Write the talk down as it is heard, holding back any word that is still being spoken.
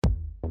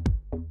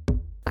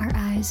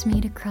eyes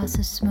meet across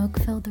a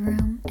smoke-filled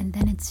room, and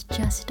then it's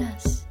just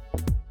us.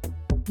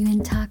 You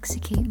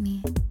intoxicate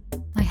me.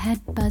 My head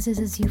buzzes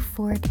as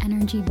euphoric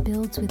energy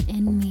builds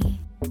within me.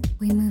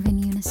 We move in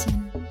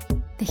unison.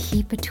 The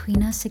heat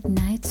between us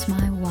ignites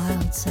my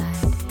wild side.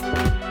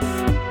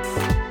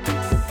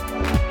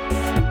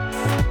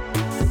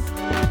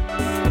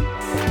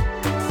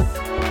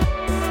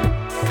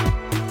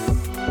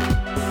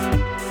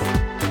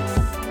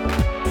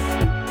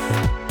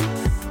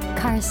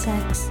 Car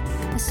sex,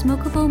 a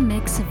smokable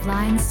mix of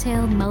lion's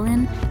tail,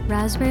 mullein,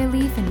 raspberry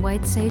leaf, and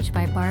white sage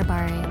by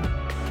Barbari.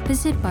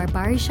 Visit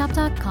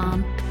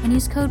barbarishop.com and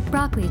use code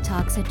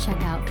BroccoliTalks at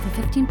checkout for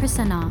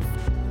 15% off.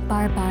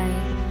 Barbari,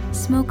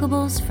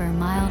 smokables for a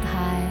mild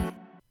high.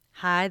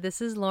 Hi, this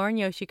is Lauren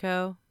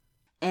Yoshiko.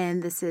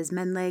 And this is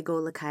Mennlay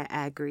Golakai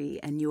Agri,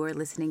 and you're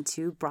listening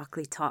to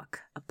Broccoli Talk,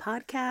 a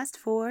podcast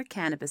for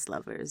cannabis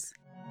lovers.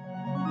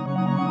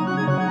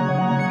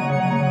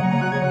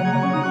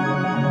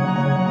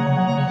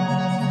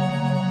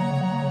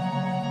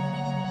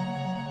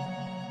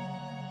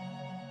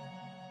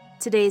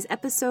 Today's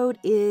episode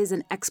is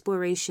an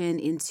exploration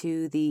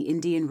into the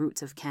Indian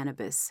roots of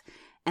cannabis.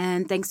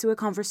 And thanks to a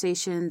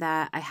conversation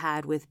that I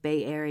had with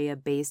Bay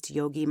Area-based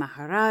Yogi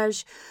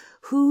Maharaj,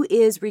 who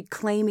is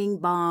reclaiming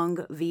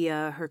bhang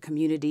via her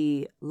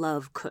community,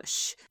 Luv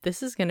Kush.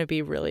 This is going to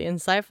be really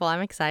insightful.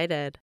 I'm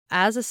excited.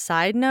 As a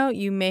side note,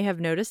 you may have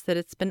noticed that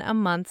it's been a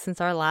month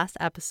since our last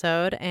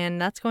episode, and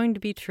that's going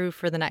to be true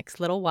for the next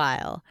little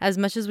while. As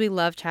much as we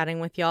love chatting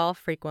with y'all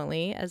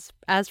frequently, as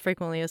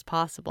frequently as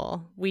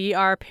possible, we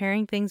are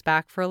paring things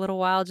back for a little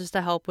while just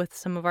to help with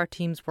some of our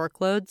team's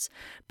workloads,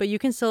 but you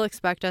can still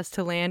expect us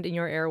to land in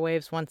your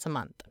airwaves once a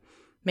month.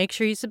 Make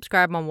sure you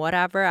subscribe on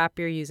whatever app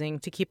you're using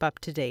to keep up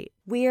to date.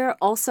 We're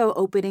also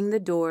opening the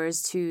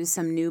doors to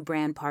some new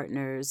brand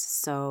partners.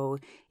 So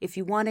if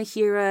you want to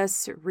hear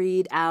us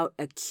read out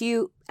a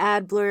cute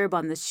ad blurb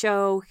on the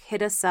show,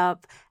 hit us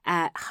up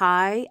at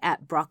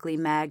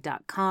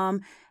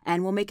hi@broccolimag.com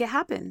and we'll make it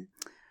happen.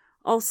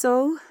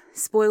 Also,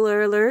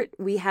 spoiler alert,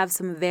 we have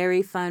some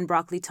very fun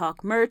Broccoli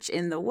Talk merch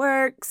in the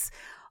works.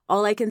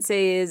 All I can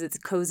say is it's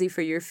cozy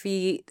for your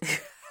feet.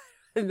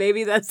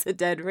 Maybe that's a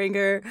dead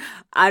ringer.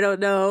 I don't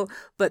know,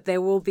 but there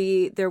will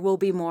be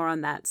more on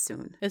that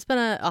soon. It's been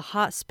a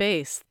hot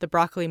space, the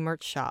broccoli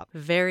merch shop.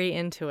 Very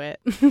into it.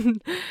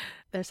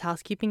 There's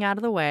housekeeping out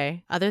of the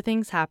way, other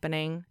things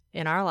happening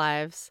in our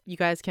lives. You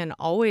guys can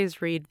always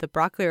read the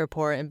broccoli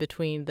report in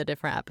between the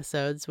different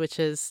episodes, which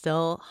is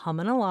still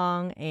humming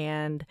along,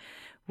 and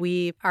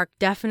we are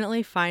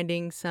definitely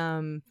finding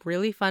some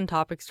really fun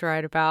topics to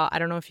write about. I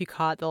don't know if you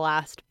caught the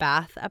last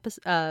bath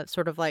episode,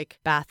 sort of like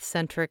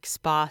bath-centric,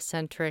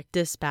 spa-centric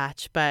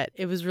dispatch, but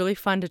it was really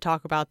fun to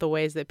talk about the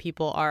ways that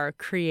people are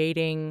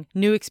creating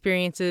new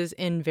experiences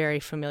in very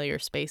familiar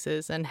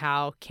spaces and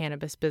how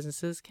cannabis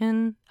businesses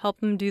can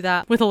help them do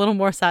that with a little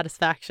more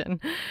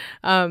satisfaction.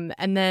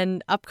 And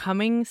then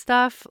upcoming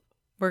stuff,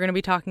 we're going to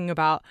be talking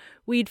about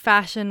weed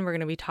fashion. We're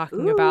going to be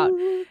talking about,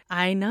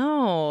 I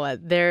know,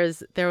 there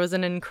was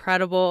an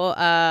incredible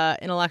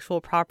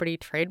intellectual property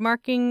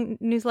trademarking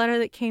newsletter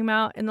that came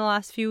out in the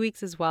last few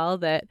weeks as well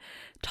that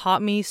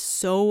taught me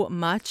so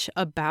much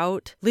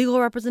about legal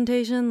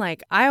representation.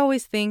 Like, I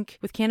always think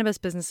with cannabis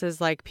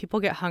businesses, like, people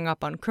get hung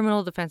up on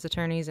criminal defense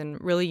attorneys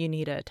and really you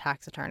need a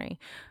tax attorney.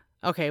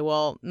 Okay,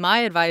 well,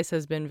 my advice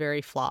has been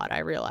very flawed, I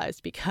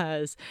realized,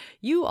 because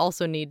you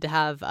also need to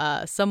have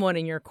someone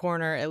in your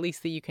corner, at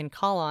least that you can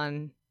call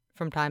on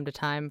from time to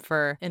time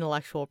for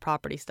intellectual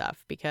property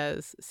stuff,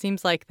 because it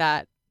seems like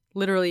that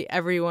literally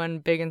everyone,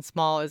 big and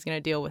small, is going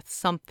to deal with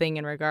something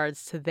in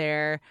regards to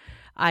their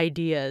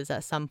ideas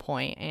at some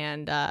point.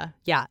 And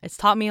yeah, it's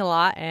taught me a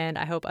lot, and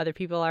I hope other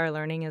people are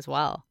learning as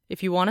well.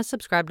 If you want to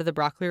subscribe to the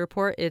Broccoli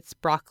Report, it's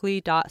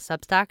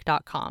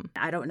broccoli.substack.com.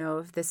 I don't know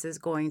if this is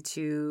going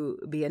to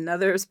be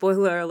another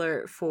spoiler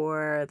alert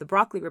for the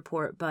Broccoli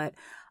Report, but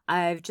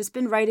I've just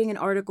been writing an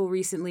article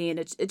recently, and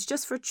it's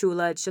just for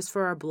Chula, it's just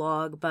for our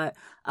blog, but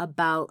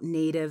about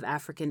native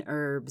African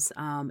herbs.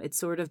 It's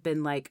sort of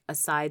been like a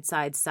side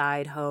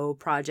ho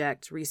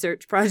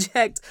research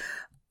project.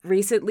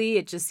 Recently,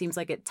 it just seems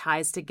like it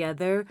ties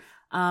together.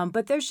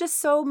 But there's just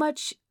so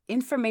much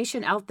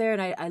information out there,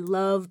 and I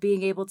love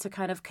being able to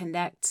kind of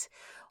connect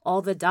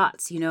all the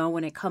dots, you know,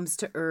 when it comes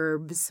to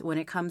herbs, when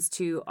it comes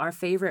to our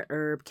favorite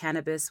herb,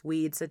 cannabis,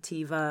 weed,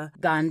 sativa,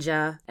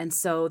 ganja. And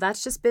so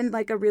that's just been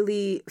like a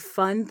really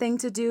fun thing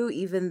to do,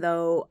 even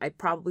though I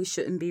probably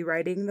shouldn't be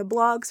writing the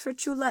blogs for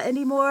Chula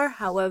anymore.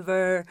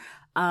 However,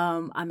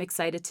 I'm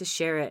excited to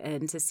share it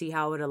and to see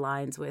how it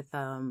aligns with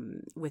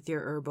your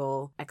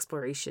herbal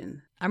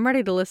exploration. I'm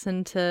ready to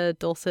listen to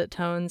dulcet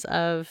tones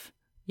of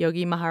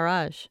Yogi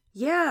Maharaj.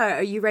 Yeah,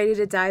 are you ready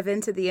to dive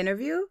into the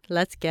interview?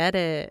 Let's get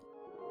it.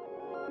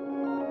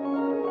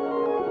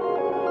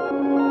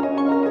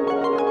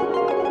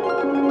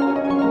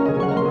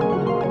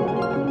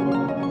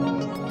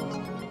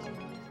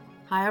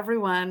 Hi,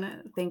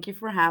 everyone. Thank you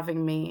for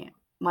having me.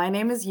 My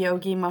name is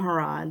Yogi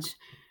Maharaj,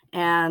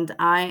 and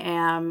I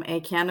am a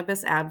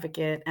cannabis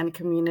advocate and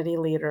community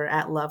leader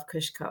at Luv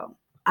Kush Co.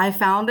 I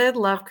founded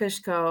Luv Kush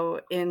Co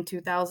in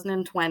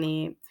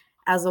 2020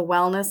 as a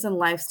wellness and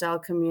lifestyle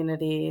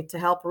community to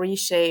help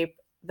reshape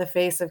the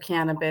face of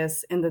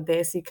cannabis in the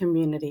Desi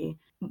community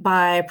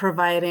by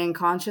providing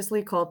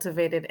consciously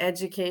cultivated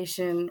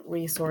education,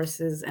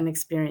 resources, and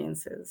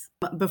experiences.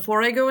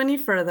 Before I go any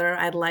further,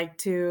 I'd like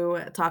to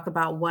talk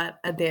about what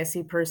a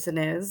Desi person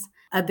is.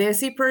 A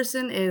Desi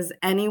person is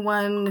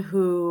anyone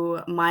who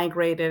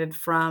migrated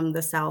from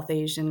the South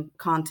Asian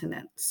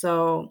continent.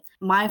 So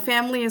my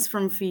family is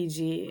from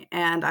Fiji,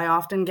 and I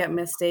often get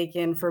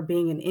mistaken for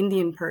being an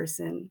Indian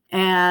person.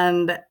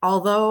 And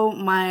although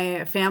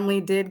my family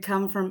did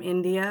come from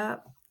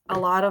India, a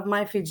lot of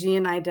my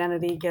Fijian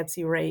identity gets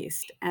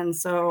erased. And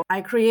so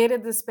I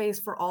created the space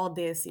for all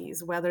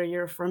Desis, whether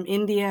you're from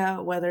India,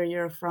 whether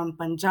you're from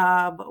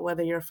Punjab,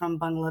 whether you're from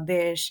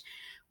Bangladesh,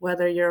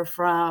 whether you're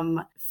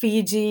from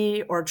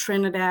Fiji or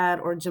Trinidad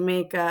or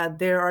Jamaica,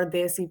 there are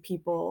Desi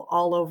people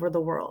all over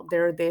the world.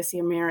 There are Desi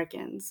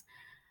Americans.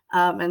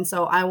 And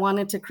so I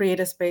wanted to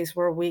create a space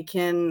where we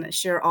can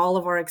share all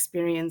of our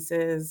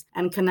experiences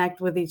and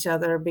connect with each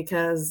other,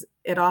 because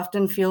it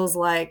often feels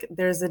like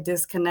there's a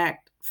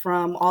disconnect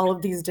from all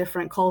of these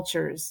different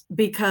cultures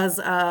because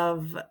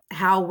of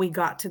how we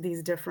got to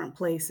these different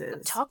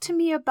places. Talk to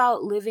me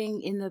about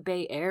living in the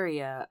Bay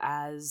Area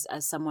as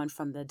someone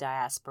from the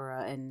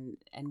diaspora,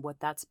 and what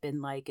that's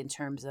been like in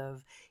terms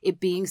of it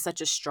being such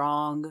a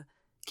strong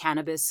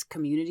cannabis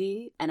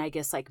community, and I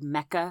guess like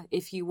Mecca,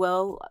 if you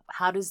will.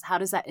 How does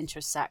that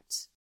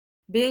intersect?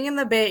 Being in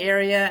the Bay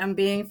Area and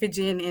being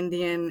Fijian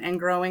Indian and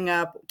growing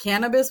up,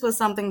 cannabis was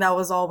something that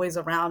was always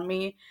around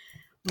me.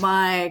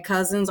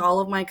 All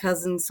of my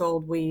cousins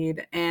sold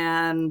weed,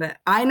 and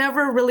I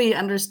never really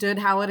understood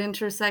how it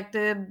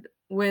intersected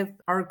with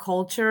our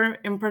culture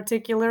in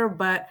particular.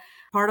 But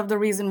part of the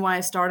reason why I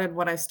started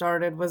what I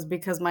started was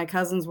because my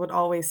cousins would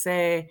always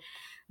say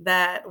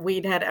that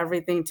weed had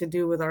everything to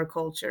do with our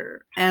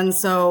culture. And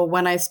so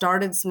when I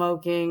started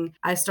smoking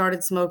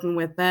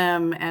with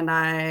them,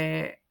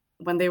 and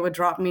when they would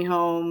drop me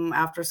home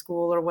after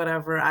school or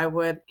whatever, I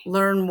would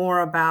learn more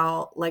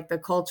about like the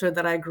culture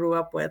that I grew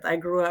up with. I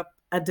grew up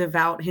a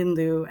devout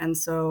Hindu. And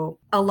so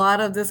a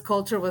lot of this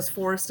culture was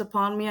forced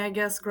upon me, I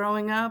guess,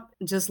 growing up,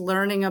 just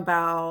learning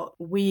about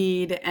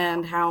weed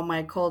and how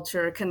my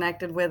culture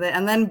connected with it.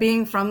 And then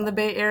being from the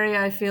Bay Area,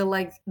 I feel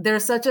like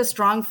there's such a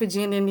strong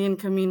Fijian Indian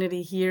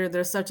community here.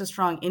 There's such a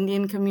strong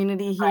Indian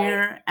community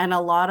here. Right. And a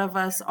lot of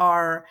us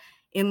are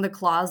in the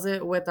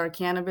closet with our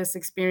cannabis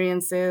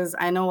experiences.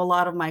 I know a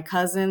lot of my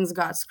cousins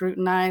got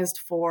scrutinized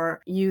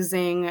for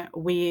using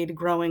weed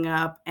growing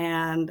up.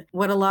 And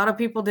what a lot of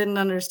people didn't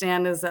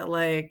understand is that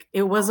like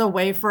it was a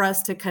way for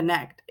us to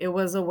connect. It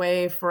was a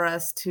way for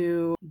us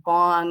to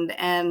bond.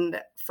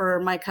 And for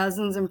my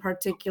cousins in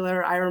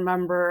particular, I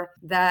remember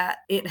that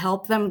it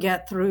helped them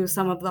get through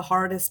some of the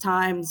hardest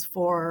times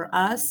for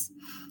us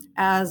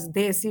as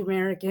Desi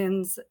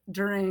Americans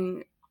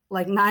during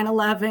like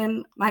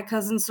 9/11. My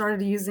cousins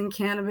started using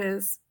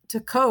cannabis to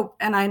cope.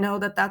 And I know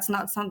that that's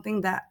not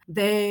something that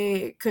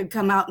they could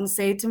come out and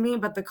say to me,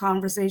 but the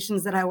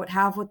conversations that I would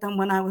have with them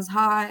when I was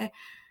high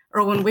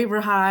or when we were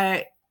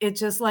high, it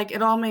just like,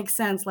 it all makes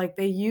sense. Like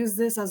they use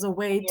this as a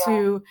way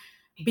to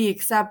be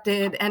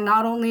accepted. And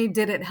not only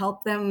did it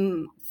help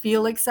them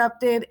feel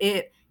accepted,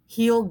 it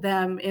healed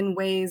them in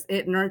ways,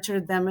 it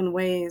nurtured them in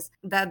ways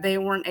that they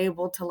weren't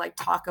able to like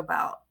talk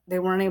about. They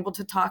weren't able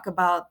to talk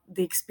about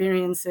the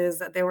experiences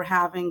that they were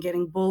having,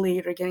 getting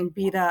bullied or getting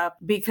beat up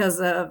because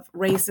of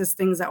racist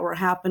things that were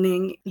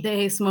happening.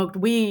 They smoked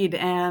weed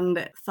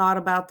and thought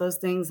about those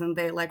things, and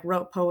they like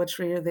wrote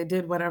poetry or they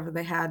did whatever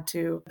they had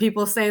to.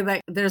 People say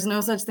that there's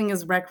no such thing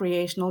as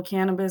recreational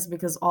cannabis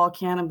because all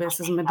cannabis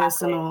is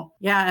medicinal.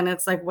 Yeah, and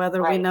it's like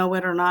whether we know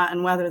it or not,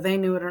 and whether they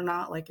knew it or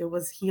not, like it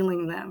was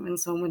healing them in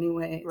so many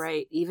ways.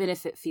 Right. Even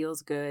if it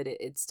feels good,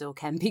 it still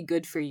can be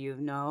good for you,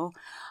 no?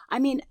 I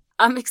mean,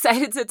 I'm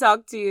excited to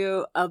talk to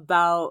you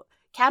about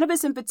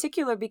cannabis in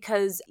particular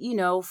because, you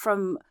know,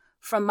 from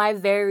my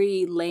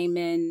very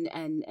layman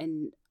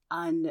and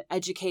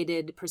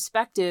uneducated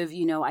perspective,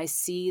 you know, I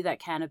see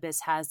that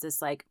cannabis has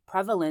this like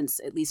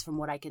prevalence, at least from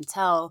what I can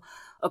tell,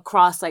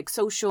 across like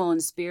social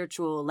and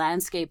spiritual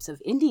landscapes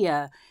of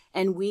India.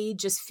 And we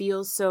just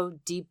feel so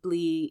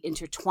deeply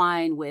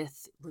intertwined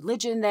with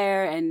religion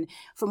there. And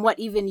from what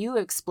even you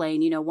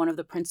explain, you know, one of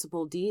the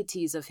principal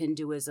deities of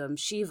Hinduism,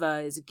 Shiva,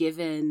 is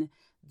given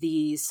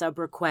the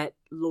sobriquet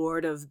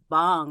Lord of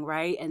Bhang,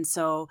 right? And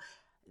so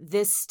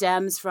this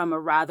stems from a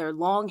rather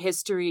long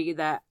history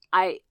that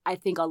I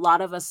think a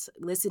lot of us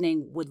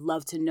listening would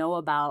love to know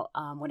about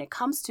when it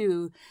comes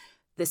to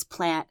this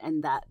plant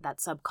and that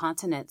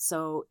subcontinent.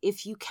 So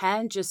if you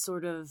can just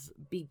sort of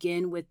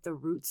begin with the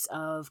roots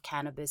of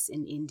cannabis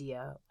in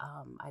India,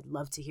 I'd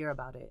love to hear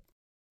about it.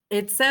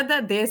 It's said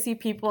that Desi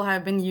people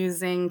have been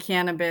using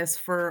cannabis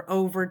for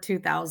over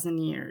 2,000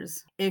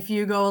 years. If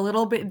you go a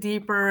little bit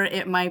deeper,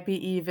 it might be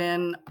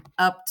even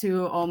up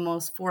to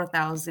almost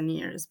 4,000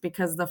 years,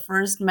 because the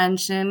first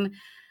mention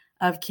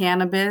of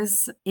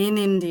cannabis in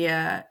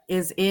India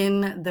is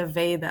in the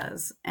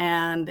Vedas,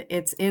 and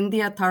it's in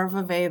the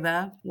Atharva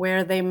Veda,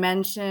 where they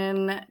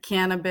mention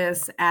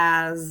cannabis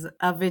as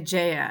a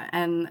Vijaya.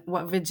 And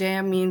what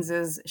Vijaya means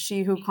is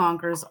she who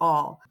conquers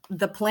all.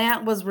 The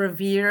plant was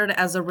revered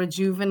as a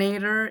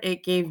rejuvenator.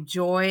 It gave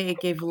joy, it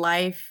gave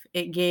life,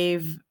 it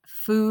gave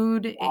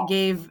food, it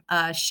gave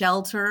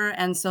shelter.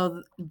 And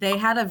so they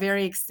had a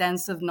very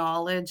extensive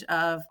knowledge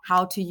of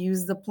how to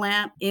use the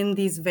plant in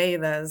these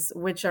Vedas,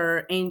 which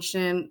are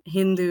ancient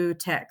Hindu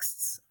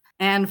texts.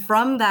 And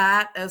from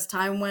that, as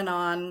time went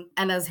on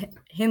and as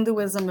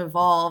Hinduism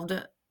evolved,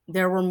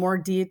 there were more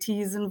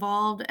deities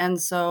involved. And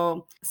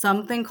so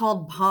something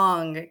called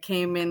bhang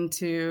came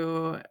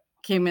into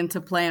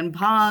play. And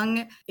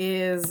bhang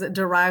is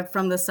derived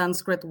from the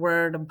Sanskrit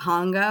word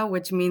bhanga,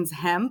 which means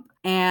hemp.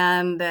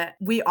 And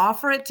we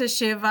offer it to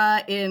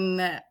Shiva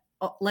in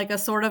like a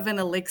sort of an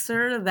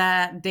elixir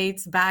that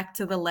dates back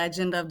to the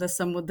legend of the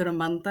Samudra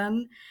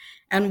Manthan.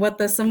 And what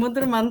the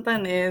Samudra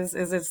Manthan is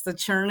it's the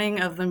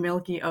churning of the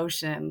Milky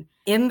Ocean.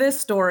 In this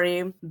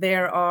story,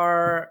 there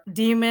are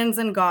demons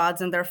and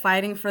gods, and they're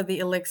fighting for the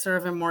elixir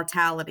of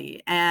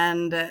immortality.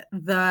 And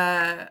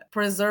the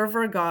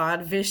preserver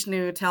god,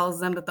 Vishnu,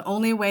 tells them that the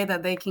only way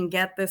that they can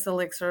get this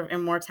elixir of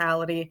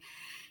immortality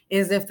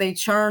is if they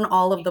churn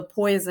all of the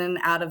poison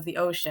out of the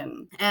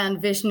ocean.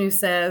 And Vishnu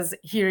says,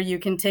 here, you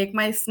can take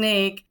my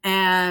snake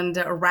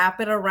and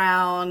wrap it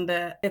around.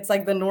 It's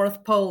like the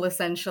North Pole,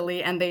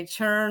 essentially. And they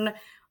churn,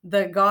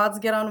 the gods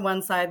get on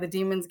one side, the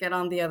demons get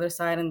on the other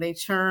side, and they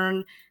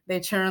churn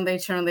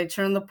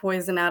the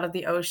poison out of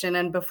the ocean.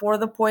 And before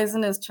the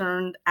poison is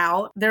turned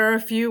out, there are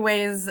a few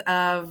ways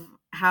of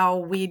how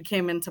weed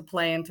came into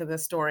play into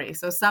this story.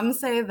 So some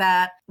say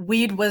that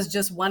weed was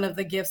just one of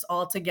the gifts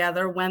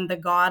altogether. When the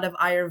god of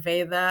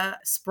Ayurveda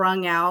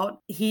sprung out,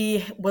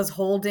 he was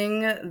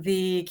holding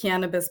the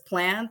cannabis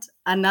plant.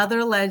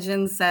 Another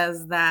legend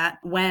says that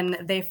when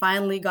they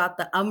finally got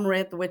the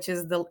Amrit, which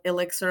is the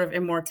elixir of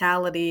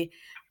immortality,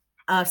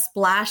 a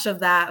splash of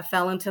that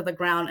fell into the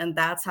ground, and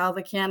that's how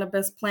the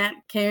cannabis plant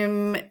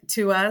came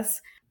to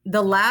us.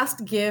 The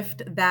last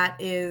gift that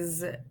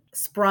is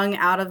sprung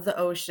out of the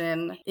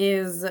ocean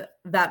is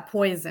that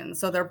poison.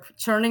 So they're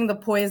churning the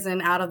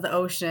poison out of the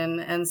ocean.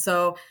 And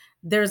so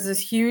there's this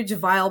huge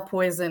vile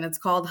poison. It's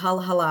called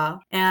halhala.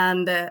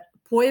 And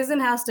poison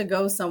has to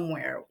go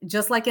somewhere.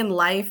 Just like in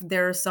life,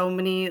 there are so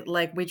many,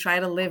 like we try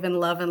to live in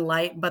love and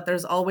light, but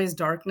there's always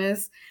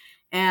darkness.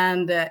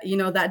 And,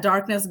 that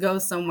darkness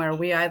goes somewhere.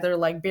 We either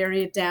like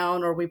bury it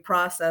down or we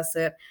process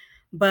it.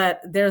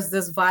 But there's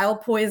this vile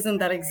poison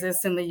that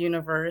exists in the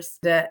universe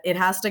that it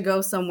has to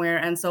go somewhere.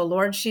 And so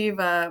Lord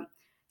Shiva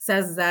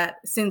says that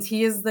since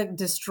he is the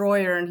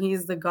destroyer and he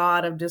is the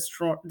god of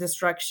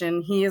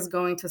destruction, he is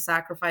going to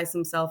sacrifice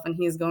himself and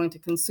he is going to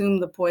consume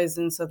the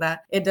poison so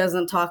that it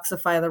doesn't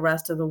toxify the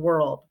rest of the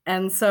world.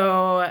 And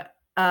so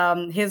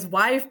his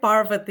wife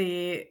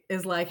Parvati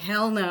is like,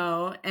 hell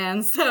no.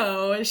 And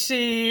so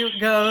she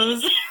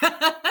goes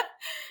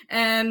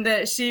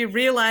and she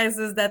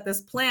realizes that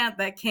this plant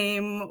that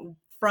came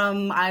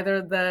from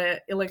either the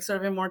elixir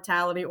of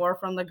immortality or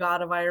from the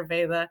god of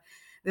Ayurveda,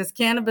 this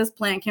cannabis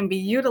plant can be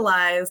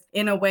utilized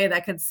in a way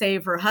that could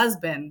save her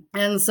husband.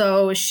 And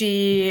so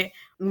she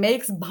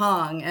makes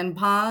bhang. And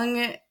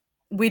bhang,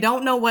 we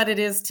don't know what it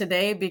is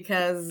today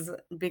because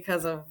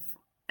of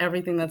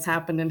everything that's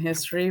happened in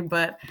history,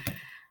 but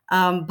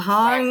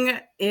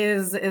bhang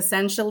is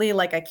essentially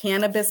like a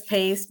cannabis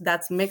paste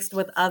that's mixed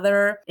with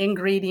other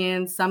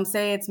ingredients. Some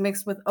say it's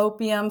mixed with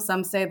opium.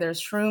 Some say there's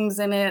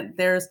shrooms in it.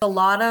 There's a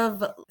lot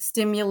of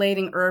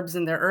stimulating herbs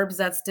in there, herbs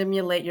that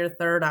stimulate your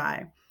third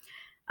eye.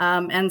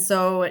 And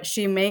so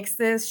she makes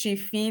this, she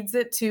feeds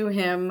it to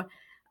him,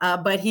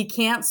 but he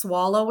can't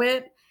swallow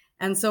it.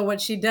 And so what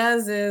she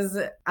does is,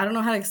 I don't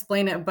know how to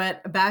explain it,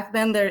 but back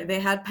then they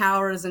had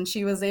powers and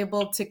she was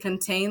able to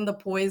contain the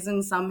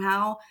poison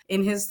somehow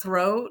in his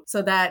throat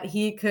so that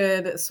he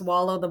could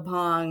swallow the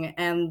bhang,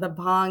 and the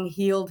bhang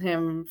healed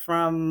him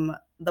from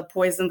the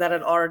poison that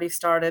had already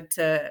started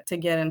to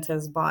get into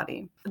his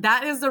body.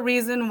 That is the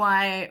reason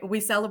why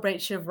we celebrate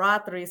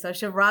Shivratri. So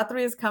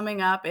Shivratri is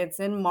coming up. It's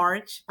in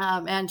March.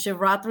 And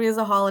Shivratri is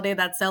a holiday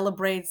that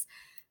celebrates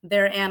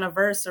their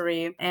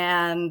anniversary.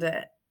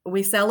 And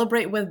we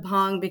celebrate with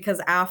bhang because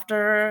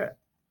after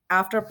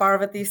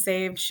Parvati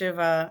saved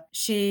Shiva,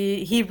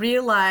 he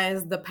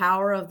realized the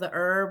power of the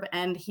herb,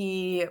 and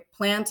he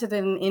planted it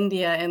in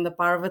India in the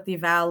Parvati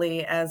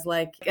Valley as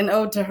like an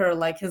ode to her,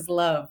 like his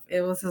love.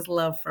 It was his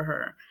love for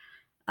her.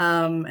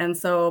 And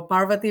so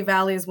Parvati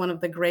Valley is one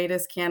of the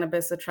greatest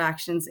cannabis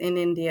attractions in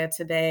India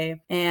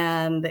today,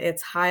 and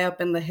it's high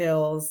up in the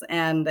hills,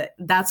 and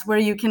that's where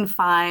you can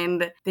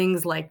find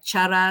things like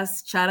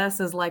charas. Charas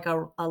is like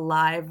a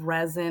live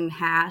resin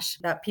hash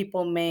that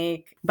people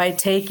make by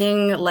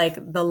taking like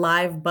the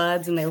live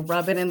buds and they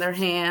rub it in their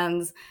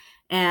hands.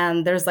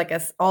 And there's like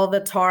all the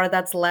tar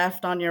that's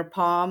left on your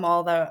palm,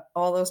 all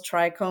those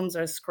trichomes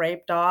are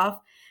scraped off,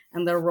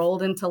 and they're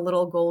rolled into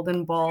little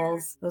golden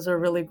balls. Those are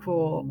really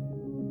cool.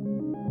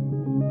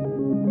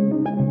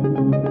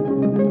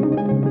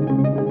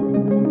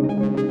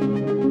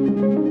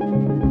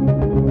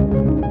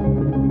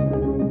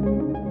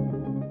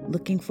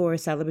 Looking for a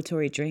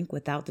celebratory drink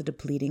without the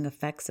depleting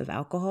effects of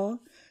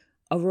alcohol?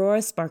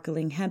 Aurora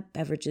Sparkling Hemp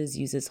Beverages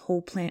uses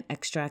whole plant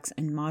extracts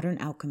and modern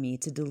alchemy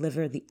to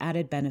deliver the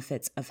added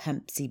benefits of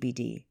hemp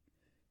CBD.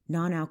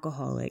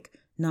 Non-alcoholic,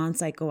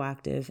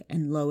 non-psychoactive,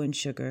 and low in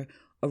sugar,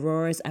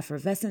 Aurora's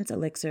effervescence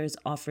elixirs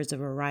offers a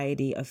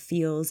variety of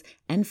feels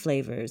and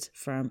flavors,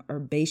 from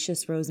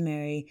herbaceous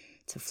rosemary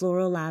to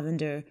floral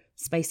lavender,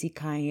 spicy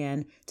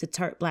cayenne to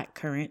tart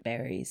blackcurrant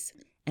berries,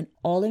 and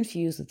all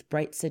infused with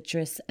bright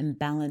citrus and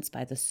balanced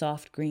by the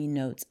soft green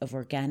notes of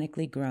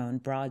organically grown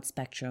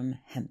broad-spectrum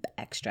hemp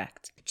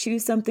extract.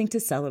 Choose something to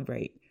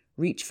celebrate.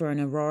 Reach for an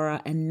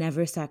Aurora and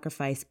never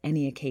sacrifice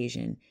any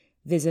occasion.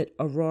 Visit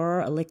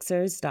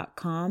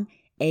auroraelixirs.com,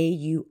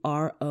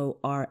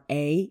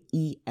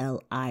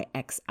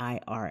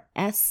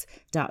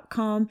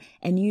 AURORAELIXIRS.com,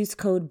 and use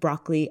code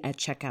broccoli at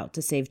checkout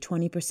to save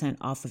 20%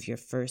 off of your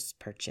first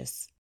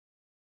purchase.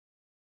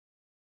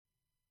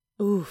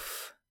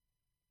 Oof.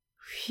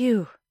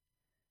 Phew.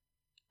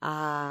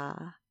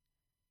 Ah.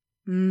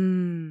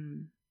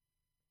 Mmm.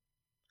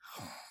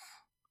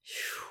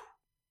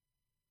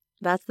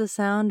 That's the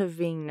sound of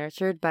being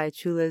nurtured by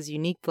Chula's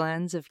unique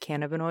blends of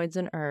cannabinoids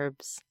and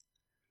herbs.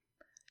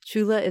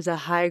 Chula is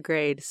a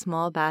high-grade,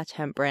 small-batch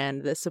hemp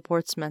brand that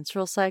supports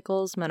menstrual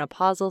cycles,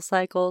 menopausal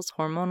cycles,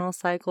 hormonal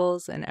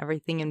cycles, and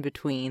everything in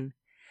between.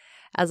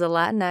 As a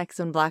Latinx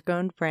and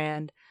Black-owned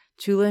brand,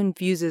 Chula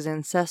infuses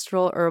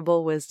ancestral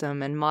herbal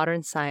wisdom and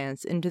modern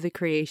science into the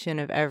creation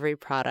of every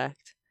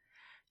product.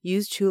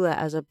 Use Chula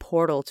as a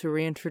portal to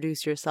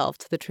reintroduce yourself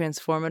to the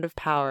transformative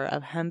power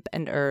of hemp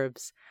and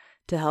herbs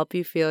to help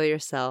you feel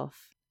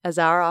yourself. As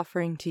our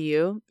offering to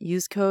you,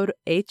 use code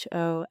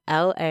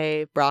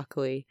HOLA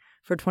broccoli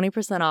for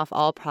 20% off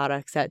all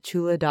products at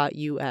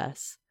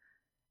chula.us.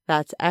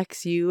 That's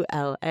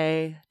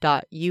XULA.US.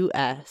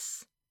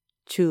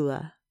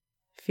 Chula.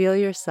 Feel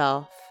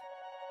yourself.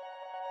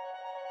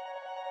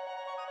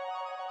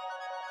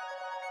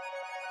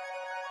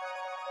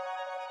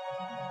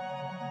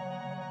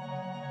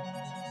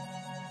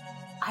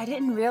 I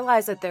didn't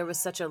realize that there was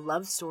such a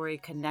love story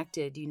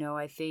connected,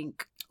 I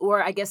think,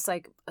 or I guess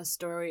like a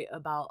story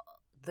about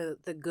the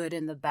good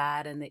and the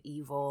bad and the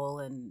evil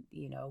and,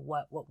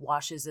 what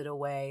washes it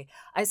away.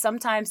 I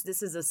sometimes,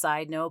 this is a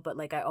side note, but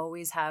like I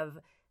always have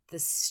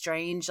this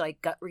strange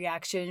like gut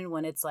reaction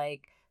when it's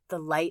like the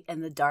light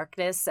and the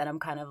darkness, and I'm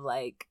kind of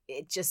like,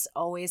 it just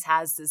always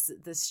has this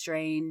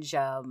strange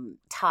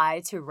tie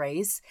to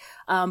race,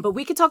 but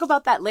we could talk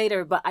about that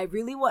later. But I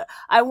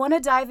want to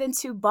dive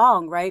into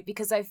bhang, right?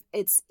 Because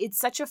it's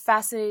such a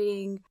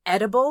fascinating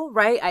edible,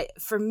 right?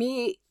 For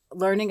me,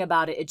 learning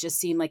about it, it just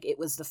seemed like it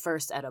was the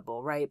first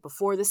edible, right?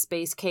 Before the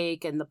space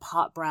cake and the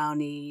pot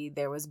brownie,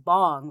 there was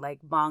bhang. Like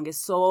bhang is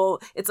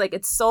sold, it's like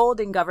it's sold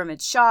in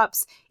government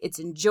shops, it's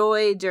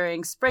enjoyed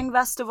during spring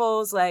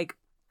festivals. Like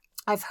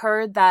I've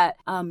heard that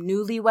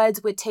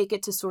newlyweds would take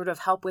it to sort of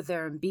help with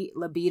their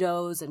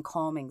libidos and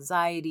calm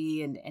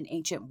anxiety, and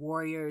ancient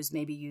warriors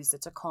maybe used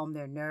it to calm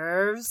their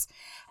nerves.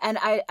 And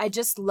I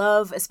just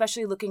love,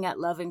 especially looking at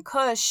Luv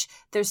Kush,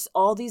 there's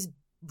all these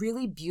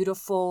really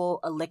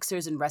beautiful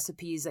elixirs and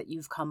recipes that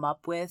you've come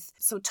up with.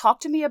 So talk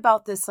to me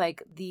about this,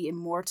 like the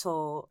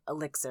immortal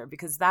elixir,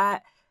 because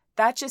that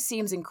just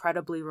seems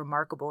incredibly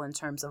remarkable in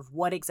terms of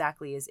what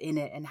exactly is in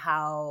it and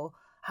how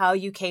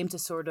you came to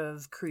sort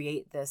of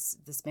create this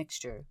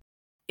mixture.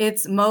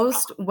 It's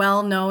most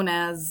well known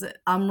as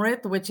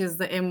Amrit, which is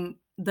the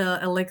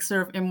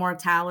elixir of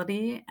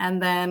immortality.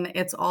 And then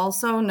it's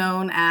also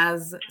known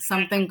as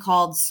something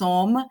called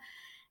Som.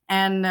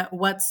 And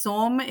what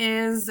Som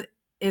is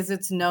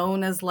it's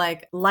known as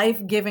like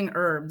life-giving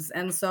herbs.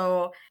 And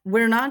so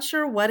we're not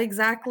sure what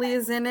exactly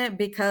is in it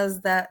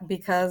because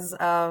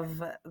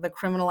of the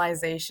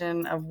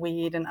criminalization of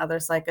weed and other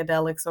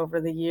psychedelics over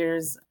the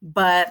years.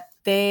 But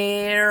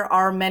there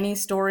are many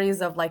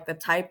stories of like the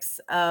types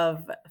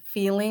of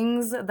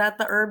feelings that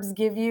the herbs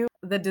give you.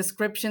 The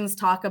descriptions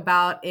talk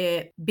about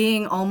it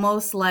being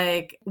almost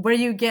like where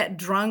you get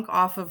drunk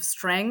off of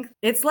strength.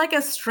 It's like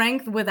a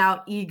strength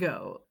without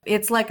ego.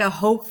 It's like a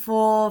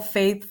hopeful,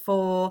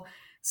 faithful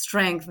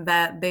strength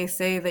that they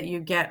say that you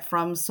get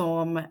from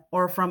Som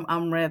or from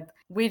Amrit.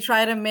 We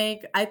try to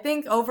make, I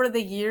think over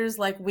the years,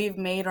 like we've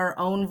made our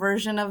own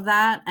version of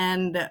that,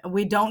 and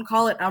we don't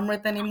call it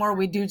Amrit anymore.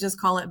 We do just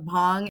call it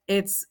bhang.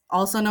 It's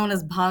also known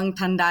as bhang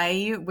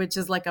thandai, which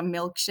is like a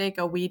milkshake,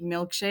 a weed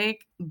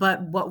milkshake.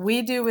 But what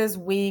we do is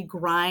we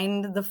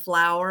grind the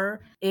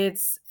flour.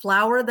 It's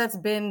flour that's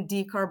been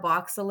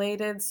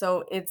decarboxylated.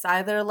 So it's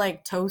either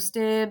like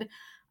toasted.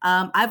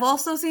 I've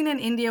also seen in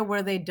India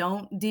where they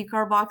don't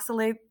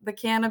decarboxylate the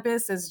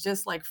cannabis, it's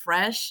just like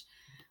fresh,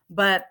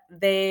 but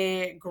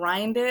they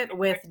grind it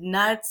with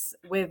nuts,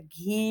 with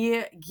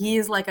ghee. Ghee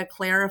is like a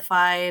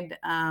clarified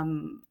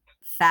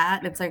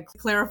fat. It's like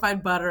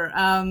clarified butter.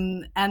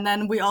 And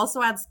then we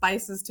also add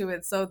spices to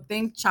it. So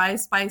think chai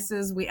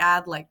spices. We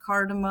add like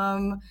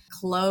cardamom,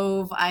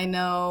 clove. I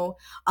know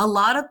a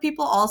lot of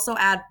people also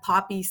add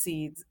poppy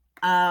seeds.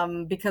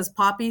 Because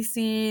poppy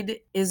seed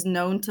is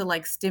known to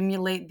like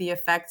stimulate the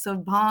effects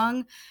of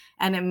bhang.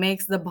 and it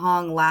makes the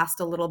bhang last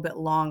a little bit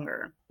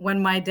longer.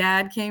 When my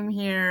dad came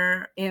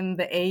here in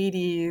the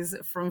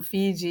 80s from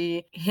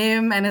Fiji,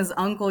 him and his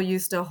uncle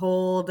used to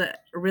hold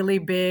really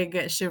big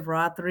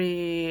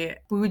Shivratri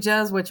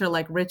pujas, which are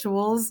like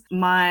rituals.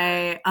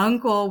 My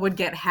uncle would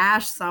get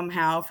hash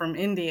somehow from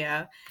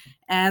India,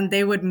 and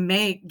they would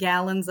make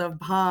gallons of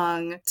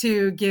bhang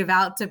to give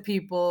out to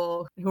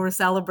people who were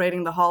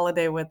celebrating the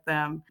holiday with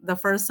them. The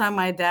first time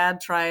my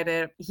dad tried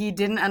it, he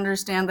didn't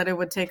understand that it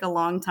would take a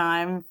long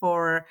time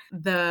for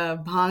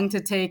the bhang to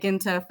take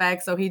into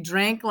effect. So he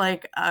drank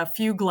like a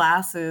few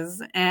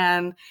glasses,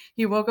 and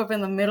he woke up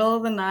in the middle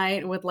of the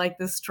night with like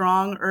this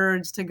strong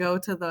urge to go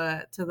to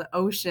the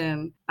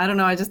ocean. I don't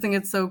know. I just think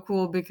it's so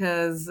cool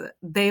because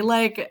they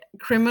like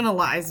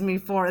criminalized me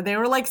for it. They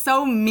were like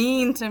so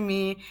mean to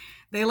me.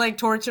 They like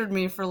tortured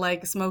me for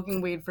like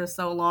smoking weed for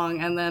so long.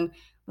 And then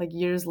like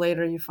years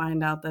later, you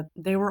find out that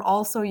they were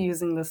also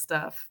using this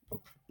stuff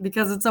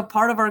because it's a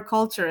part of our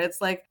culture. It's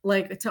like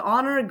to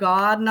honor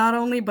God, not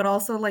only, but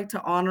also like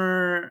to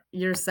honor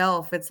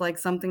yourself. It's like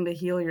something to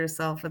heal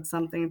yourself. It's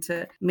something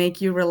to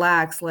make you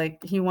relax.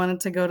 Like he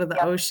wanted to go to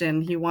the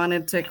ocean. He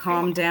wanted to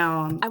calm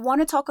down. I want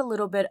to talk a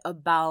little bit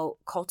about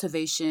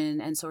cultivation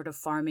and sort of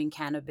farming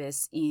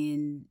cannabis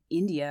in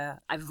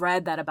India. I've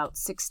read that about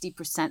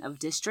 60% of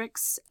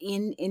districts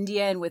in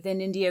India and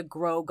within India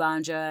grow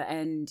ganja.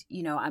 And,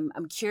 you know, I'm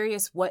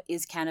curious, what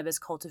is cannabis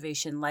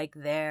cultivation like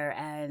there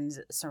and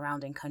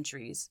surrounding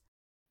countries?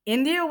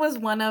 India was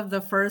one of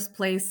the first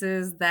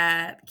places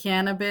that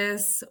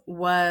cannabis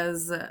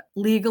was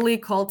legally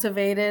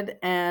cultivated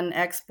and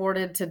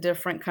exported to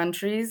different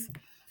countries.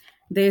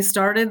 They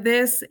started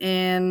this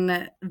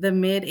in the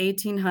mid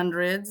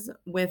 1800s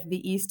with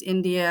the East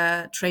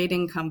India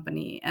Trading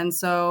Company. And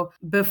so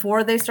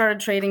before they started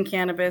trading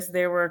cannabis,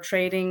 they were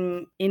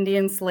trading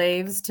Indian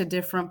slaves to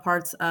different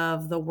parts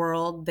of the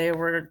world. They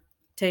were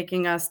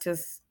taking us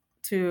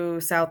to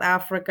South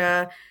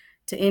Africa,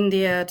 to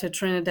India, to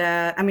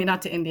Trinidad. I mean,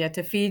 not to India,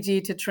 to Fiji,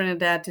 to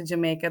Trinidad, to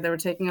Jamaica. They were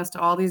taking us to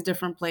all these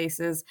different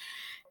places.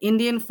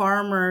 Indian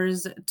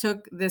farmers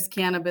took this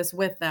cannabis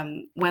with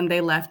them when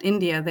they left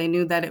India. They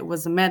knew that it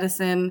was a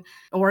medicine,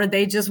 or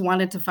they just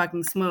wanted to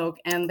fucking smoke,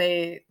 and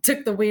they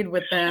took the weed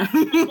with them.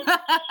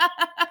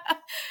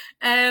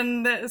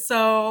 And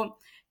so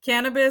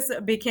cannabis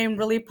became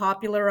really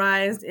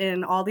popularized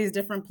in all these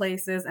different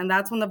places. And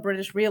that's when the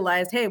British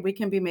realized, hey, we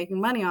can be making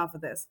money off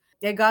of this.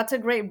 They got to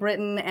Great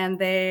Britain and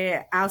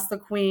they asked the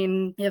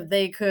Queen if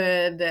they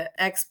could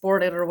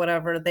export it or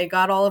whatever. They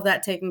got all of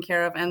that taken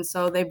care of. And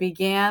so they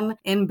began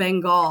in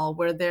Bengal,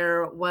 where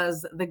there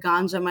was the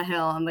Ganja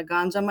Mahal. And the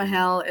Ganja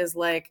Mahal is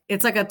like,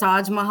 it's like a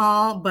Taj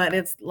Mahal, but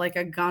it's like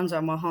a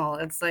Ganja Mahal.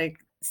 It's like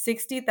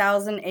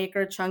 60,000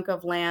 acre chunk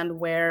of land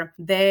where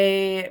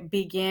they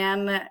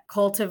began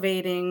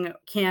cultivating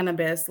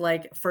cannabis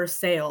like for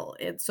sale.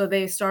 So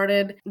they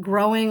started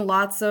growing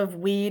lots of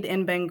weed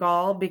in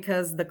Bengal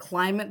because the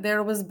climate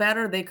there was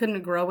better. They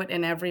couldn't grow it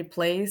in every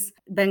place.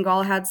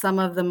 Bengal had some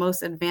of the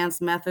most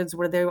advanced methods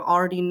where they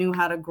already knew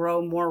how to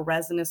grow more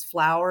resinous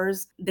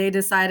flowers. They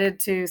decided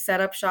to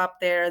set up shop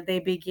there. They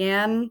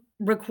began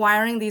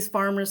requiring these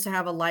farmers to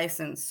have a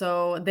license.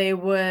 So they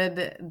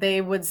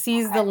would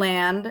seize the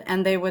land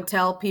and they would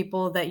tell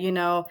people that, you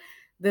know,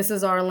 this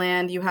is our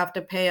land. You have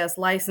to pay us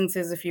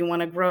licenses if you want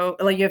to grow,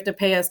 like you have to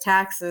pay us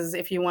taxes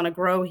if you want to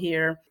grow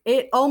here.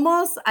 I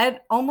almost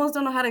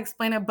don't know how to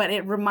explain it, but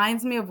it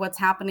reminds me of what's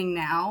happening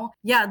now.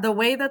 Yeah, the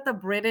way that the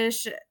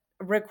British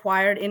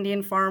required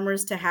Indian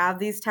farmers to have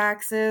these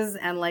taxes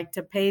and like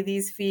to pay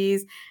these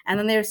fees. And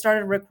then they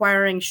started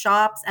requiring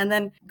shops, and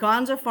then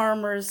ganja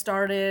farmers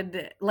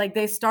started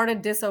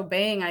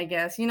disobeying, I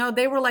guess. You know,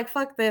 they were like,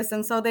 fuck this.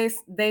 And so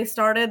they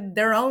started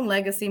their own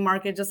legacy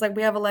market, just like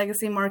we have a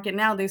legacy market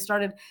now. They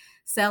started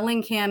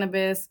selling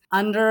cannabis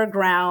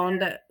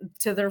underground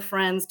to their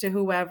friends, to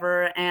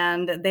whoever,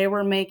 and they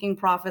were making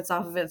profits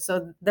off of it.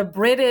 So the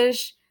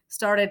British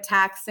started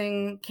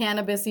taxing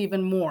cannabis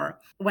even more.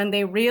 When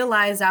they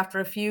realized after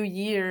a few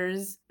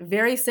years,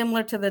 very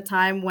similar to the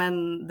time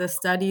when the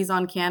studies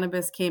on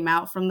cannabis came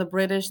out from the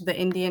British, the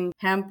Indian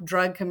Hemp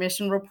Drug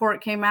Commission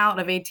report came out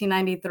of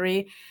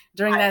 1893.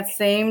 During that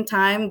same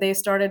time, they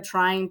started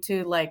trying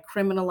to like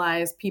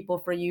criminalize people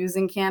for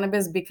using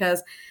cannabis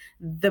because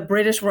the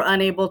British were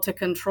unable to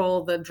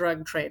control the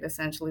drug trade,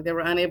 essentially. They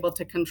were unable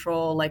to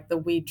control like the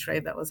weed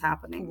trade that was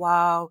happening.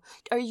 Wow.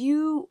 Are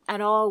you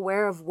at all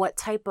aware of what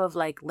type of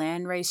like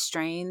landrace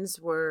strains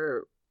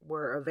were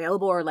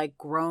available or like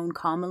grown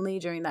commonly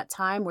during that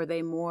time? Was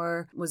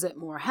it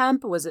more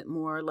hemp? Was it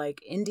more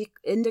like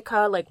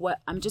indica? Like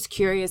what, I'm just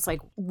curious,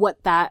 like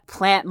what that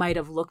plant might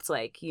have looked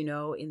like, you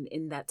know,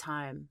 in that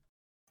time.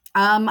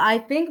 I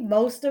think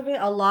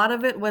a lot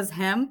of it was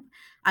hemp.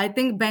 I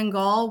think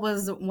Bengal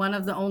was one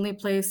of the only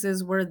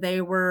places where they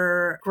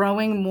were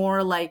growing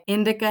more like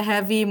indica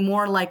heavy,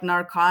 more like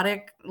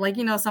narcotic, like,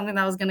 you know, something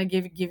that was going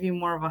to give you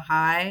more of a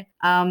high.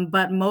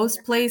 But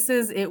most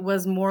places it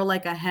was more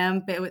like a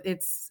hemp.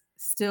 It's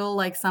still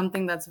like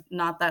something that's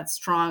not that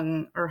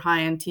strong or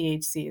high in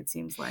THC, it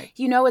seems like.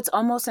 You know, it's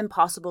almost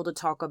impossible to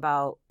talk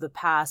about the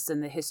past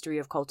and the history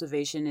of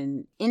cultivation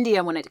in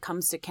India when it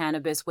comes to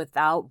cannabis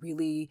without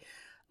really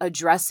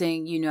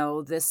addressing, you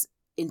know, this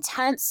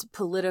intense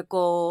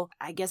political,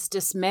 I guess,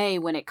 dismay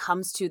when it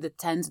comes to the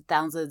tens of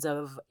thousands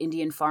of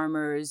Indian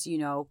farmers, you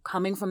know,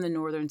 coming from the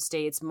northern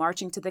states,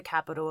 marching to the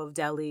capital of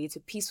Delhi to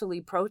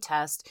peacefully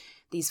protest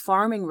these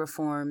farming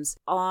reforms.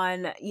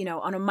 On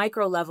a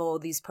micro level,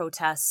 these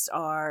protests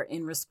are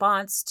in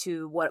response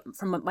to what,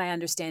 from what my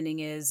understanding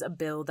is, a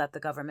bill that the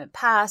government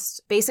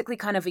passed, basically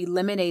kind of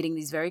eliminating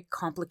these very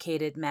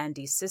complicated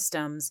Mandi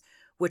systems,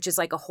 which is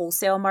like a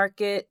wholesale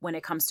market when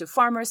it comes to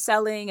farmers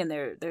selling, and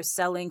they're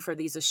selling for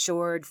these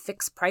assured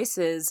fixed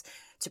prices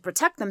to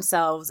protect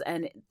themselves.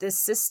 And this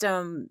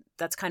system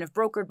that's kind of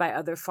brokered by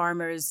other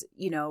farmers,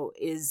 you know,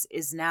 is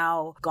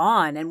now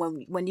gone. And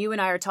when you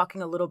and I are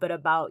talking a little bit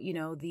about, you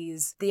know,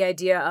 the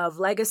idea of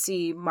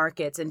legacy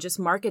markets and just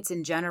markets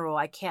in general,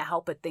 I can't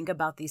help but think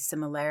about these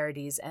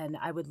similarities. And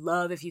I would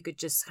love if you could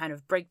just kind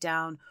of break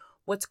down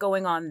what's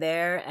going on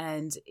there,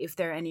 and if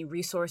there are any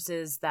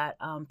resources that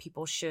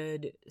people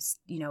should,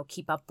 you know,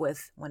 keep up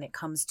with when it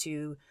comes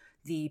to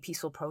the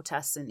peaceful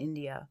protests in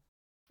India.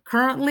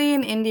 Currently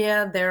in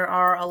India, there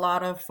are a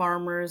lot of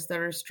farmers that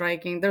are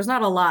striking. There's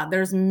not a lot,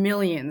 there's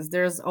millions.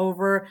 There's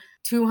over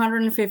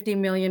 250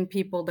 million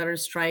people that are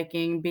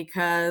striking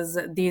because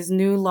these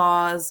new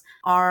laws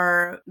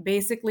are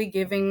basically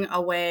giving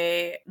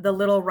away the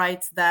little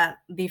rights that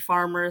the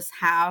farmers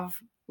have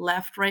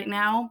left right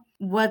now.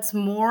 What's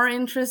more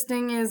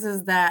interesting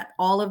is that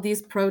all of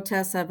these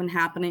protests have been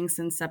happening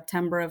since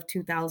September of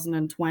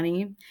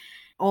 2020.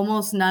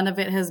 Almost none of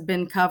it has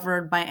been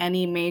covered by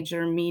any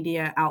major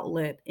media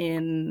outlet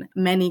in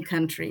many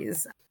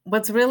countries.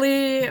 What's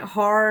really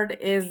hard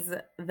is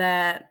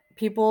that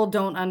people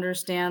don't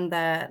understand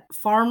that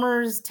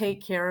farmers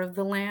take care of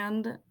the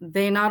land.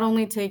 They not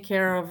only take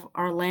care of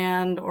our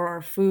land or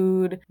our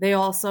food, they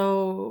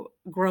also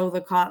grow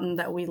the cotton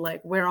that we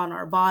like wear on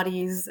our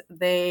bodies.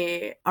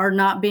 They are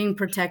not being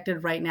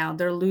protected right now.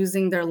 They're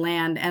losing their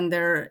land and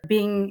they're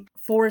being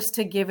forced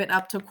to give it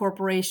up to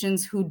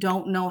corporations who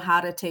don't know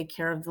how to take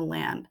care of the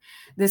land.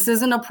 This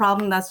isn't a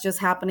problem that's just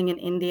happening in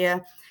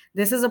India.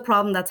 This is a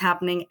problem that's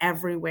happening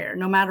everywhere.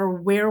 No matter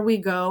where we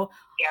go,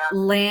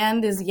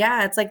 land is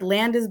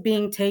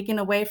being taken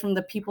away from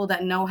the people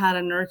that know how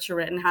to nurture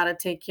it and how to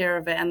take care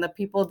of it. And the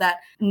people that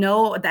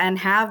know and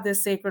have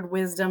this sacred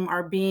wisdom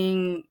are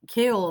being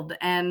killed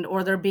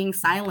or they're being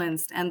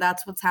silenced. And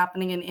that's what's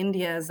happening in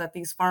India, is that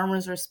these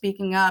farmers are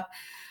speaking up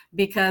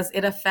because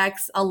it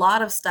affects a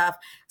lot of stuff.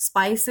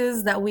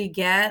 Spices that we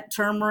get,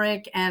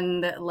 turmeric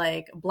and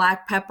like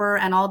black pepper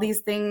and all these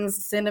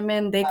things,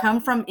 cinnamon, they come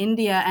from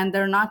India, and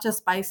they're not just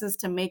spices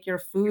to make your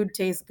food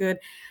taste good.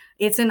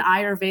 It's an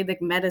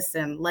Ayurvedic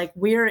medicine. Like,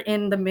 we're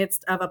in the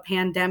midst of a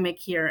pandemic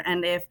here.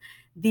 And if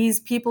these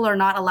people are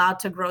not allowed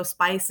to grow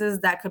spices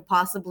that could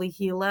possibly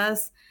heal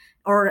us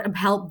or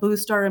help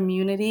boost our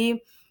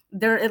immunity,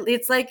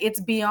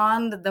 it's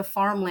beyond the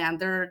farmland.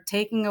 They're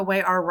taking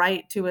away our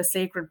right to a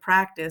sacred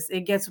practice.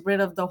 It gets rid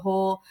of the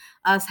whole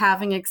us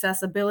having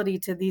accessibility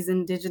to these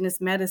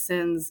indigenous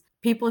medicines.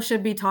 People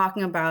should be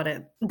talking about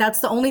it.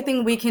 That's the only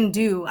thing we can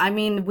do. I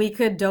mean, we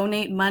could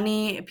donate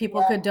money.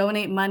 People could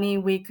donate money.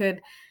 We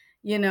could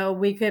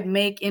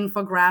make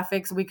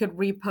infographics. We could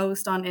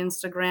repost on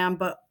Instagram,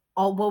 but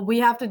what we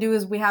have to do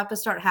is we have to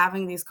start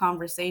having these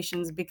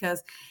conversations,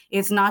 because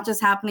it's not just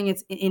happening.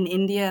 It's in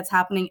India. It's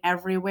happening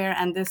everywhere.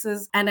 And this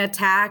is an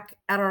attack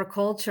at our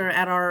culture,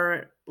 I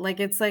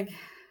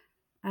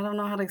don't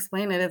know how to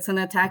explain it. It's an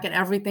attack at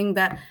everything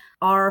that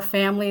our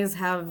families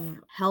have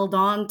held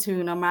on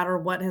to, no matter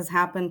what has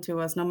happened to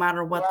us, no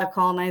matter what the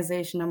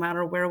colonization, no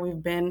matter where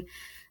we've been.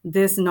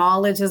 This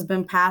knowledge has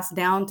been passed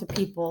down to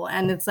people.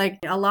 And it's like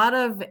a lot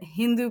of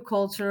Hindu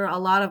culture, a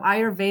lot of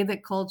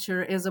Ayurvedic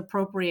culture is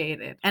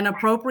appropriated. And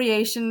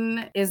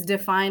appropriation is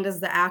defined as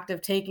the act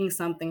of taking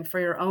something for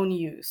your own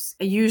use,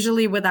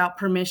 usually without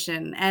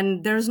permission.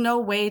 And there's no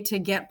way to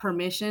get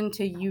permission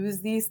to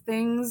use these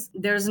things.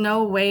 There's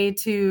no way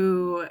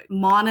to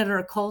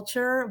monitor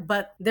culture,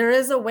 but there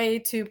is a way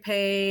to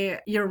pay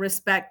your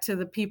respect to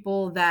the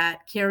people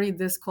that carried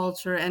this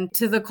culture and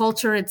to the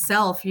culture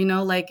itself.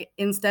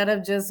 Instead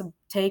of just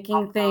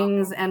taking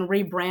things and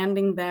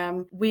rebranding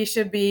them, we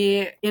should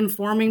be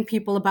informing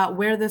people about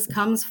where this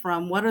comes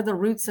from. What are the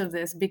roots of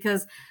this?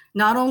 Because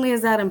not only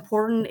is that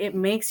important, it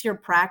makes your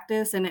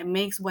practice and it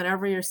makes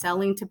whatever you're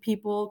selling to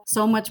people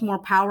so much more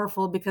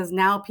powerful, because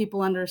now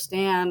people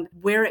understand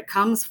where it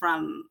comes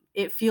from.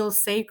 It feels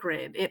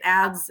sacred. It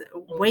adds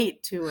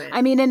weight to it.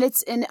 I mean,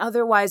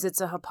 otherwise it's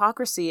a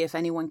hypocrisy if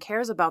anyone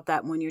cares about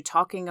that when you're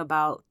talking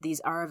about these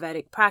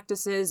Ayurvedic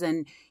practices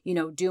and,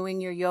 doing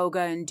your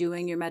yoga and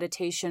doing your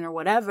meditation or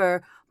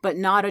whatever, but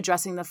not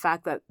addressing the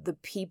fact that the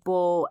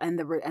people and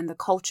the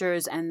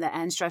cultures and the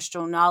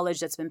ancestral knowledge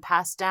that's been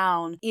passed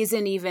down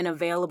isn't even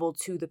available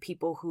to the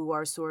people who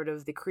are sort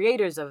of the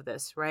creators of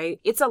this, right?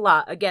 It's a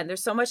lot. Again,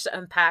 there's so much to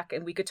unpack,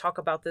 and we could talk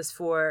about this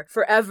for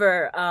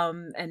forever.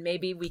 And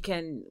maybe we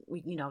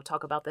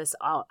talk about this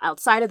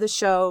outside of the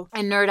show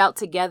and nerd out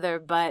together.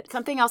 But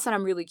something else that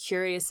I'm really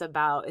curious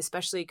about,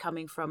 especially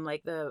coming from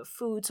like the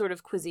food sort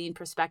of cuisine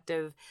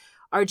perspective,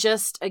 are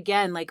just,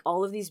 again, like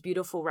all of these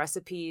beautiful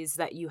recipes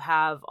that you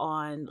have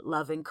on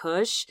Luv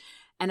Kush.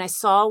 And I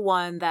saw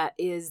one that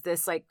is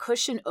this like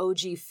cushion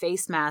OG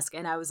face mask.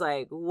 And I was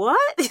like,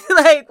 what?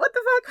 Like, what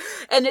the fuck?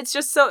 And it's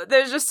just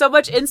there's just so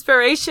much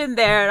inspiration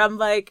there. And I'm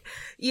like,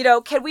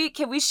 can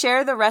we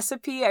share the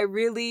recipe? I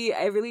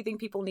really think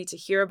people need to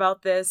hear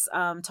about this.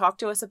 Talk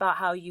to us about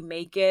how you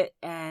make it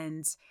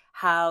and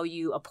how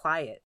you apply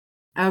it.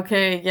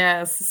 Okay,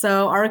 yes.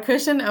 So our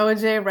cushion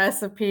OJ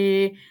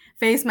recipe,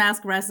 face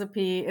mask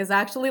recipe, is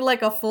actually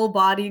like a full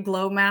body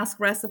glow mask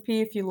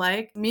recipe, if you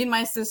like. Me and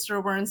my sister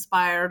were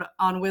inspired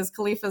on Wiz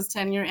Khalifa's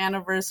 10-year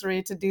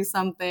anniversary to do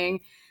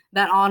something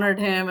that honored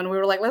him. And we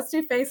were like, let's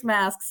do face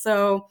masks.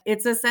 So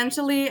it's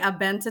essentially a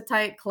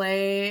bentonite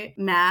clay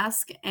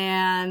mask,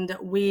 and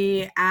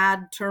we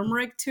add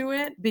turmeric to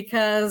it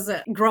because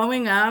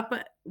growing up,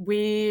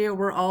 we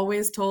were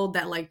always told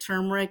that like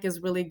turmeric is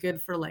really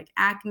good for like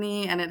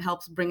acne and it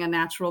helps bring a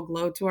natural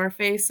glow to our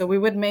face. So we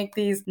would make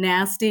these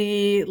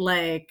nasty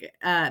like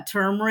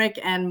turmeric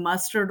and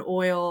mustard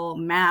oil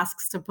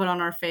masks to put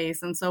on our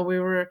face. And so we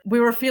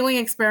were feeling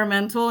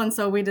experimental, and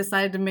so we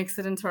decided to mix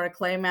it into our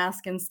clay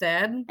mask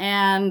instead.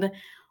 And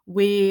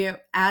we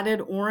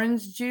added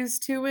orange juice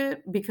to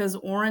it because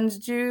orange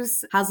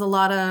juice has a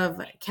lot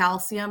of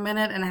calcium in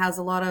it and it has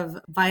a lot of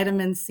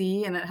vitamin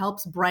C, and it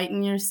helps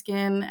brighten your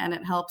skin and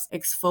it helps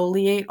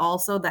exfoliate.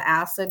 Also, the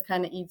acid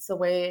kind of eats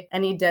away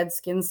any dead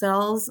skin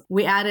cells.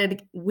 We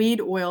added weed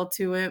oil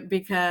to it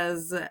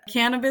because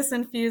cannabis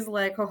infused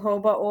like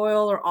jojoba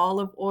oil or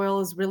olive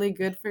oil is really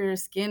good for your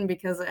skin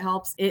because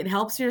it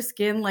helps your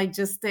skin like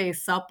just stay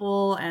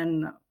supple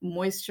and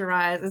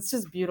moisturized. It's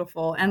just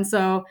beautiful. And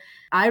so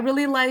I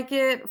really like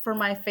it for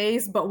my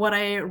face, but what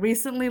I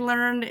recently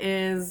learned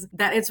is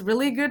that it's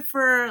really good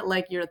for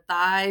like your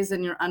thighs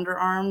and your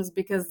underarms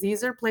because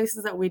these are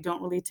places that we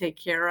don't really take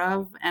care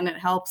of, and it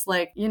helps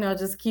like,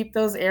 just keep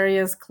those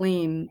areas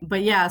clean.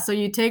 But yeah, so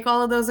you take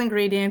all of those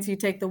ingredients, you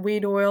take the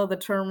weed oil, the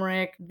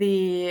turmeric,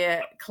 the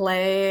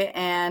clay,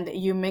 and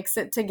you mix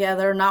it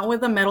together, not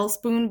with a metal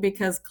spoon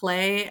because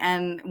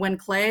when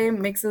clay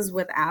mixes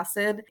with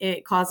acid,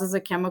 it causes a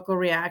chemical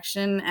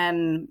reaction,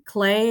 and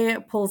clay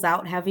pulls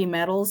out heavy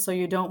metals, so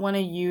you don't want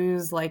to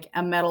use like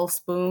a metal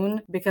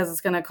spoon because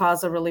it's going to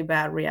cause a really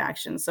bad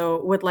reaction.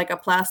 So with like a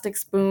plastic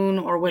spoon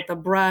or with a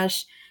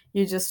brush,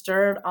 you just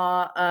stir it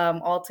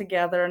all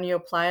together and you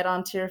apply it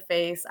onto your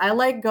face. I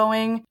like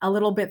going a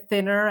little bit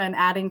thinner and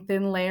adding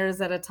thin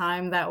layers at a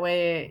time. That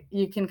way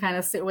you can kind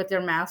of sit with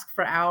your mask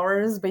for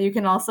hours, but you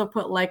can also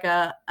put like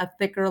a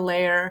thicker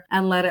layer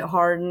and let it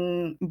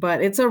harden.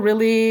 But it's a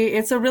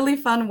really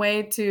fun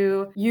way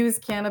to use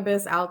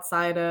cannabis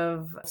outside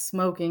of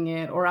smoking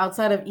it or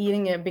outside of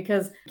eating it,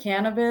 because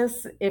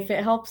cannabis, if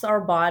it helps our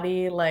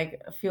body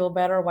like feel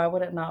better, why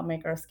would it not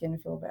make our skin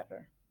feel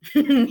better?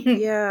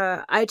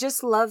 Yeah, I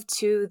just love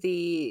too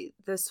the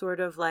sort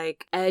of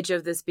like edge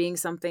of this being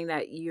something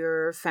that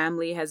your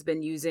family has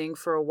been using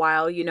for a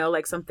while,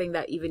 like something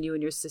that even you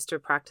and your sister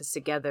practice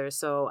together.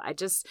 So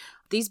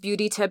these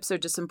beauty tips are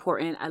just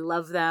important. I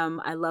love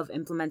them. I love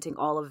implementing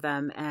all of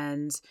them,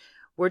 and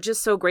we're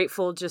just so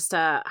grateful just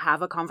to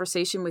have a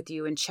conversation with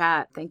you and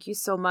chat. Thank you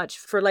so much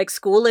for like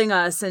schooling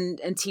us and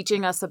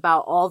teaching us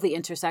about all the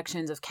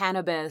intersections of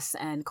cannabis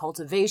and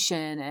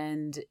cultivation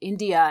and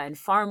India and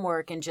farm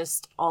work and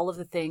just all of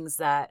the things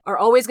that are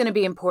always going to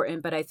be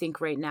important, but I think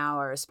right now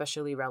are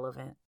especially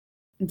relevant.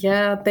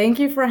 Yeah, thank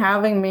you for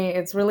having me.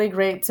 It's really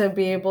great to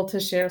be able to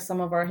share some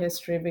of our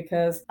history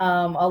because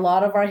a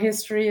lot of our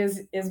history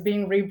is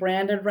being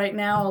rebranded right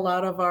now. A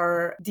lot of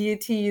our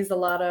deities, a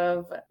lot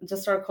of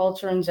just our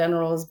culture in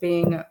general is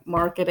being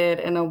marketed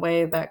in a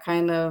way that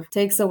kind of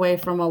takes away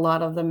from a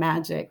lot of the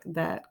magic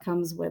that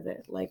comes with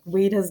it. Like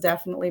weed has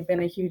definitely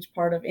been a huge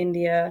part of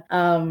India.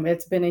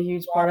 It's been a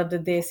huge part of the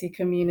Desi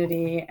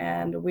community,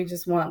 and we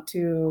just want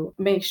to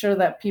make sure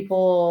that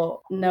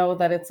people know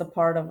that it's a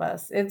part of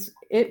us.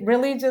 It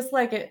really just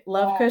like it,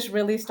 Luv Kush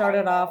really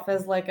started off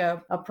as like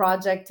a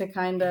project to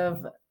kind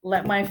of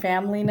let my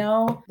family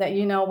know that,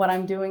 what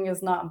I'm doing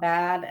is not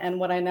bad. And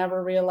what I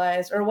never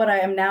realized, or what I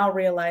am now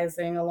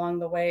realizing along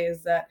the way,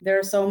 is that there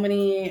are so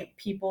many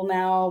people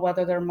now,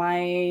 whether they're my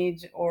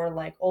age or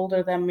like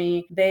older than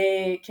me,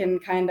 they can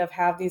kind of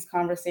have these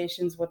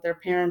conversations with their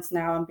parents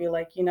now and be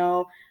like,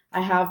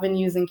 I have been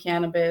using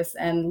cannabis,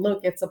 and look,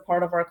 it's a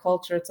part of our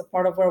culture. It's a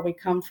part of where we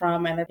come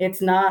from. And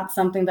it's not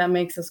something that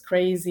makes us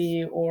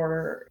crazy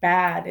or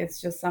bad. It's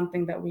just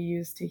something that we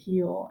use to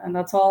heal. And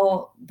that's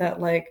all that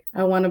like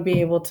I want to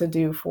be able to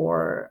do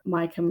for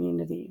my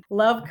community.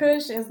 Luv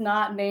Kush is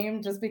not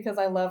named just because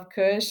I love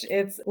Kush.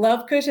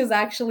 Luv Kush is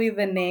actually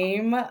the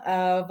name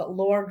of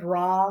Lord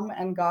Ram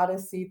and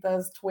Goddess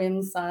Sita's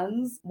twin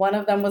sons. One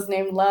of them was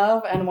named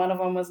Love and one of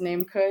them was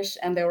named Kush,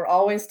 and they were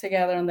always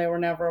together and they were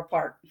never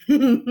apart.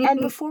 And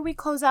before we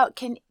close out,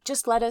 can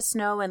just let us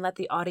know and let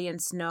the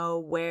audience know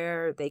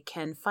where they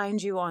can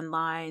find you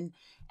online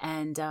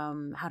and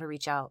how to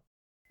reach out.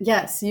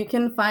 Yes, you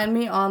can find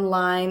me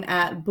online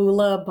at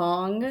Bula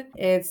Bhang.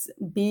 It's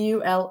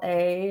BULABHANG,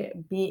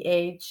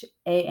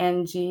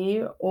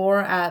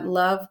 or at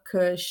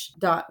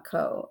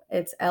luvkush.co.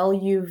 It's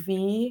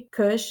LUV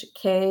Kush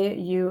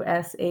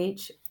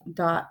KUSH.co.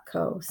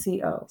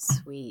 CO.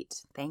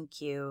 Sweet.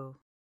 Thank you.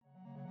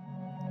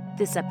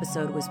 This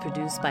episode was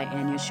produced by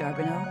Anya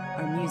Charbonneau.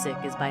 Our music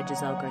is by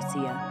Giselle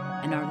Garcia,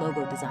 and our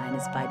logo design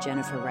is by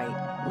Jennifer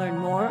Wright. Learn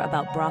more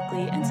about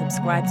Broccoli and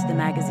subscribe to the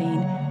magazine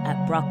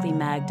at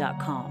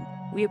broccolymag.com.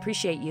 We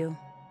appreciate you.